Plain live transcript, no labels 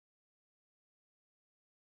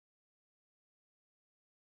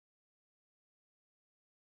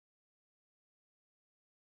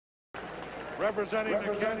Representing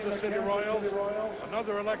the Kansas City Royals,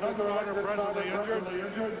 another elected starter presently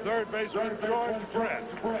injured, third baseman George Brett.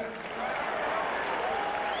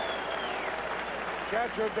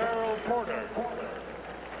 Catcher Darrell Porter.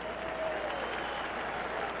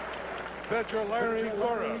 Pitcher Larry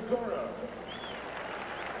Gura.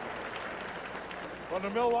 From the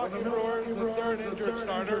Milwaukee Brewers, the third injured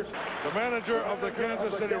starter, the manager of the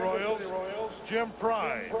Kansas City Royals, Jim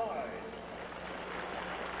Frey.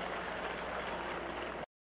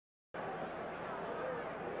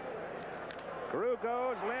 Through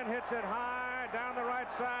goes, Lynn hits it high, down the right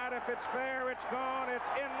side. If it's fair, it's gone. It's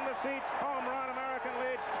in the seats. Home run, American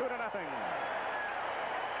leads 2-0.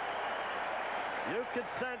 You could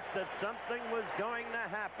sense that something was going to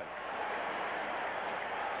happen.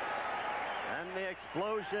 And the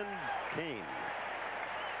explosion came.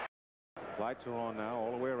 Lights are on now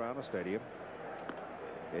all the way around the stadium.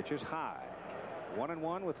 Pitch is high.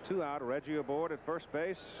 1-1 with 2 out. Reggie aboard at first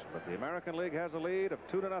base, but the American League has a lead of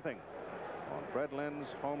 2-0 on Fred Lynn's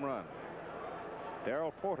home run.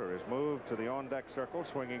 Darrell Porter is moved to the on-deck circle,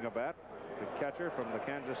 swinging a bat. The catcher from the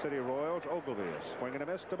Kansas City Royals, Ogilvie, is swinging a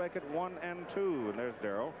miss to make it 1-2. And there's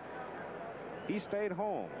Darrell. He stayed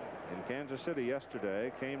home in Kansas City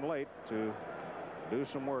yesterday, came late to do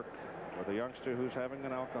some work with a youngster who's having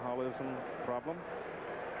an alcoholism problem.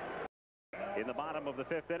 In the bottom of the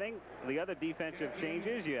 5th inning, the other defensive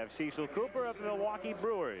changes, you have Cecil Cooper of the Milwaukee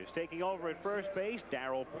Brewers taking over at first base.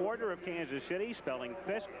 Darrell Porter of Kansas City spelling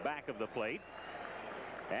Fisk back of the plate.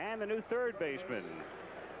 And the new third baseman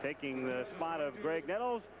taking the spot of Greg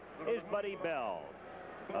Nettles is Buddy Bell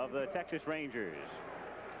of the Texas Rangers.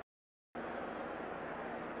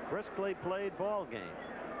 Briskly played ball game.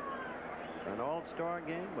 An all-star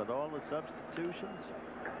game with all the substitutions.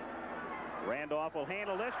 Randolph will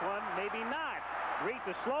handle this one, maybe not. Reeds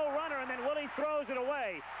a slow runner, and then Willie throws it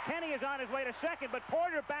away. Kenny is on his way to second, but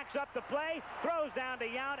Porter backs up the play, throws down to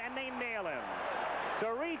Yount, and they nail him. So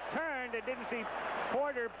Reeds turned and didn't see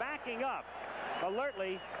Porter backing up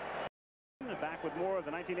alertly. Back with more of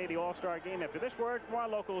the 1980 All-Star Game after this word from our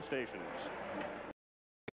local stations.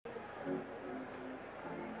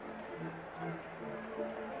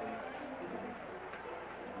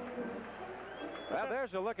 Well,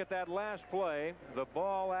 there's a look at that last play. The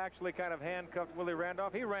ball actually kind of handcuffed Willie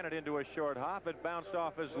Randolph. He ran it into a short hop. It bounced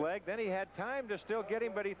off his leg. Then he had time to still get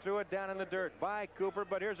him, but he threw it down in the dirt by Cooper.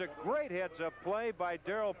 But here's a great heads-up play by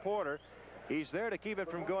Darrell Porter. He's there to keep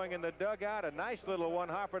it from going in the dugout. A nice little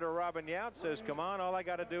one-hopper to Robin Yount. Says, come on, all I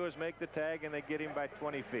got to do is make the tag, and they get him by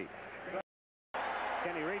 20 feet.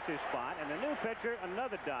 Kenny reaches his spot, and the new pitcher,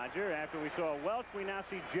 another Dodger. After we saw Welch, we now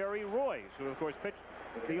see Jerry Royce, who, of course, pitched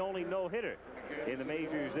the only no-hitter in the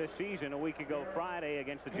majors this season. A week ago Friday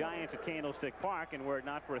against the Giants at Candlestick Park, and were it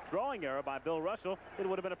not for a throwing error by Bill Russell, it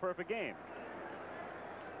would have been a perfect game.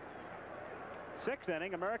 6th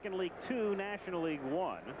inning, American League 2, National League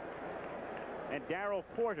 1. And Darrell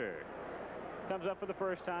Porter comes up for the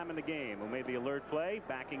first time in the game, who made the alert play,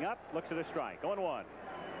 backing up, looks at a strike. 0-1.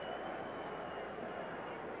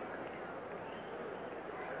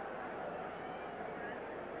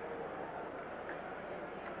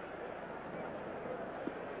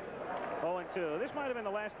 This might have been the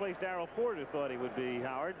last place Darrell Porter thought he would be,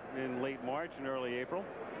 Howard, in late March and early April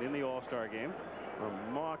in the All-Star Game.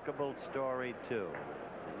 Remarkable story, too.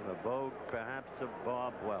 In the vogue, perhaps, of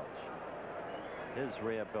Bob Welch. His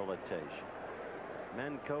rehabilitation.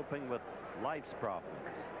 Men coping with life's problems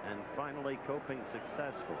and finally coping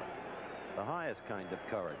successfully. The highest kind of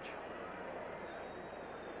courage.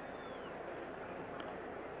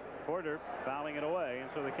 Porter fouling it away, and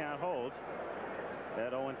so the count holds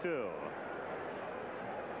at 0-2.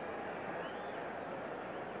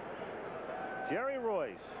 Jerry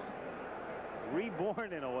Royce,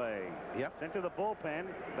 reborn in a way. Yep. Sent to the bullpen,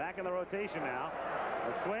 back in the rotation now.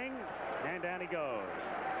 A swing, and down he goes.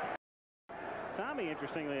 Tommy,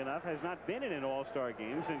 interestingly enough, has not been in an All-Star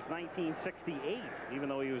game since 1968, even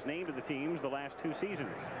though he was named to the teams the last 2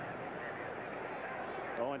 seasons.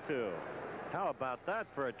 0-2. How about that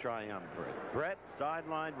for a triumvirate? Brett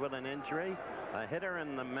sidelined with an injury, a hitter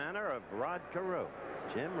in the manner of Rod Carew,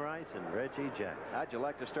 Jim Rice, and Reggie Jackson. How'd you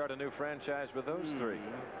like to start a new franchise with those 3?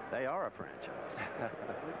 They are a franchise.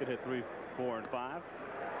 We could hit 3, 4, and 5.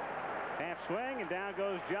 Half swing, and down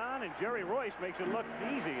goes John, and Jerry Royce makes it look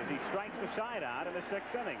easy as he strikes the side out in the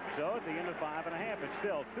 6th inning. So at the end of 5 1/2, it's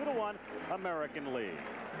still 2-1 American League.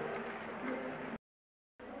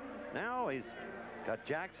 Now he's got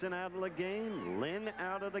Jackson out of the game, Lynn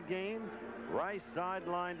out of the game, Rice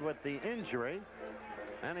sidelined with the injury,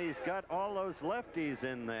 and he's got all those lefties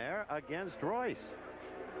in there against Royce.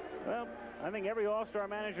 Well, I think every All-Star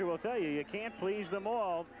manager will tell you, you can't please them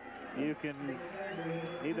all. You can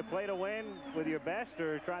either play to win with your best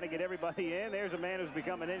or try to get everybody in. There's a man who's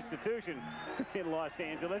become an institution in Los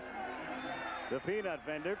Angeles. The peanut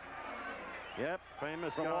vendor. Yep,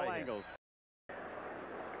 famous from guy all here. angles.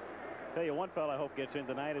 Tell you, one fellow I hope gets in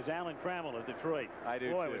tonight is Alan Trammell of Detroit. I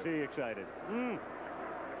do, Boy, too. was he excited.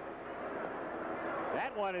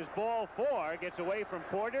 That one is ball 4. Gets away from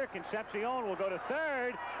Porter. Concepcion will go to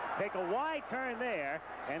third. Take a wide turn there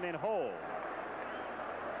and then hold.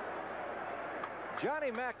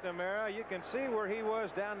 Johnny McNamara, you can see where he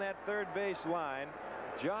was down that third base line.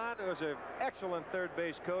 John was an excellent third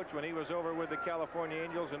base coach when he was over with the California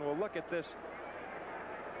Angels, and we'll look at this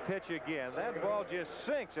pitch again. That ball just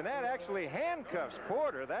sinks, and that actually handcuffs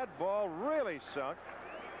Porter. That ball really sunk.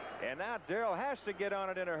 And now Darrell has to get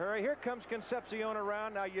on it in a hurry. Here comes Concepcion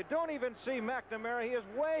around. Now you don't even see McNamara. He is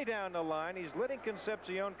way down the line. He's letting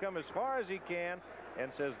Concepcion come as far as he can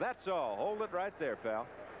and says, that's all. Hold it right there, pal.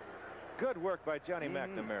 Good work by Johnny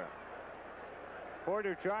McNamara.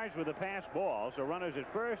 Porter charged with a pass ball, so runners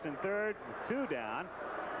at first and third, 2 down.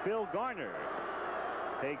 Phil Garner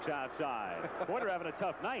takes outside. Porter having a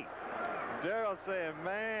tough night. Darrell saying,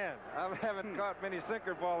 man, I haven't caught many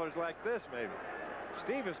sinker ballers like this, maybe.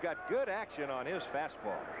 Steve has got good action on his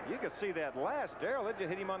fastball. You can see that last. Darrell, it just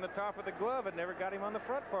hit him on the top of the glove. It never got him on the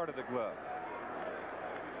front part of the glove.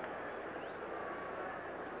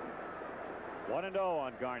 1-0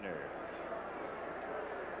 on Garner.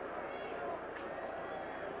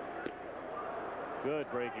 Good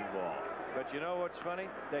breaking ball. But you know what's funny?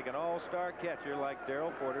 Take an all-star catcher like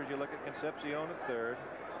Darrell Porter. You look at Concepcion at third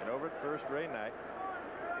and over at first, Ray Knight.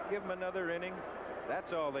 Give them another inning.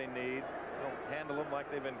 That's all they need. Don't handle them like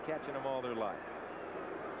they've been catching them all their life.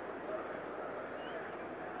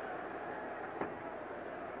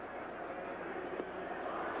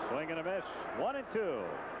 Swing and a miss. 1-2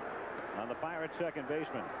 on the Pirates' second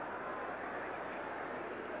baseman.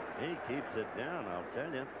 He keeps it down, I'll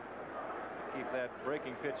tell you. Keep that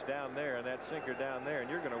breaking pitch down there and that sinker down there, and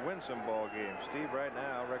you're going to win some ball games. Steve, right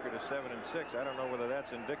now, record is 7-6. I don't know whether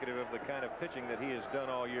that's indicative of the kind of pitching that he has done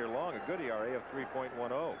all year long. A good ERA of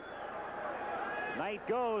 3.10. Knight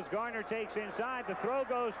goes. Garner takes inside. The throw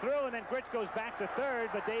goes through, and then Gritch goes back to third,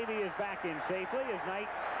 but Davey is back in safely as Knight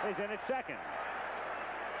is in at second.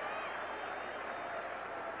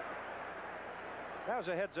 That was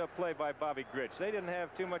a heads-up play by Bobby Gritch. They didn't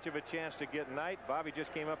have too much of a chance to get Knight. Bobby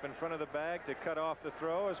just came up in front of the bag to cut off the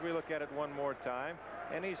throw as we look at it one more time.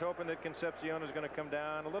 And he's hoping that Concepcion is going to come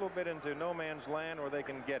down a little bit into no man's land where they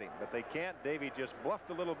can get him. But they can't. Davey just bluffed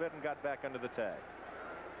a little bit and got back under the tag.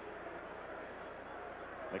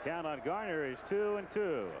 The count on Garner is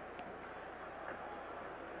 2-2.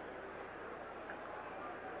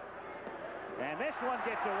 And this one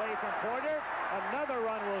gets away from Porter. Another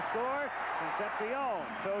run will score. Concepcion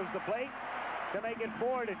toes the plate to make it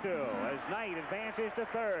 4-2 as Knight advances to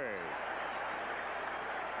third.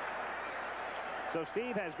 So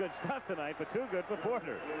Steve has good stuff tonight, but too good for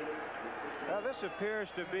Porter. Now this appears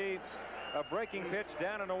to be a breaking pitch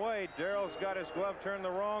down and away. Darrell's got his glove turned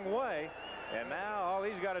the wrong way. And now all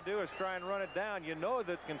he's got to do is try and run it down. You know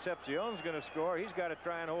that Concepcion's going to score. He's got to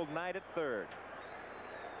try and hold Knight at third.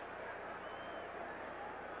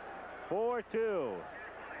 4-2.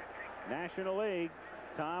 National League.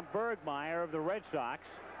 Tom Bergmeyer of the Red Sox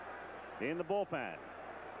in the bullpen.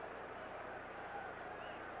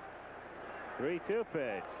 3-2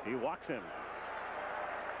 pitch. He walks him.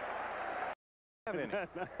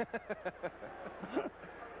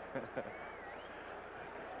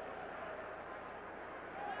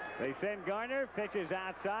 They send Garner. Pitches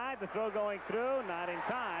outside. The throw going through. Not in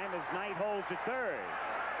time as Knight holds at third.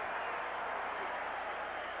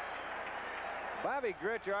 Bobby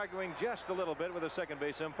Gritch arguing just a little bit with the second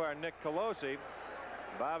base umpire Nick Colosi.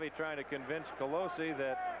 Bobby trying to convince Colosi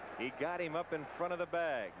that he got him up in front of the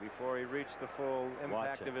bag before he reached the full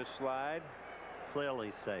impact of his slide.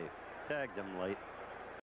 Clearly safe. Tagged him late.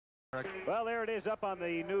 Well, there it is up on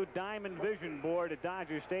the new Diamond Vision board at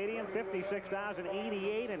Dodger Stadium.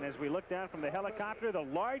 56,088. And as we look down from the helicopter, the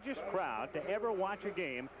largest crowd to ever watch a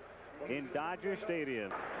game in Dodger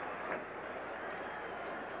Stadium.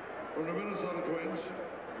 For the Minnesota Twins,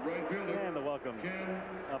 right fielder. And the welcome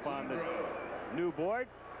up on the new board.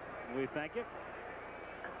 We thank you.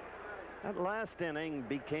 That last inning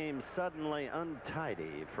became suddenly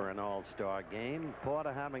untidy for an all-star game.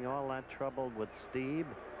 Porter having all that trouble with Steve.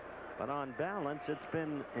 But on balance, it's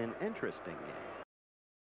been an interesting game.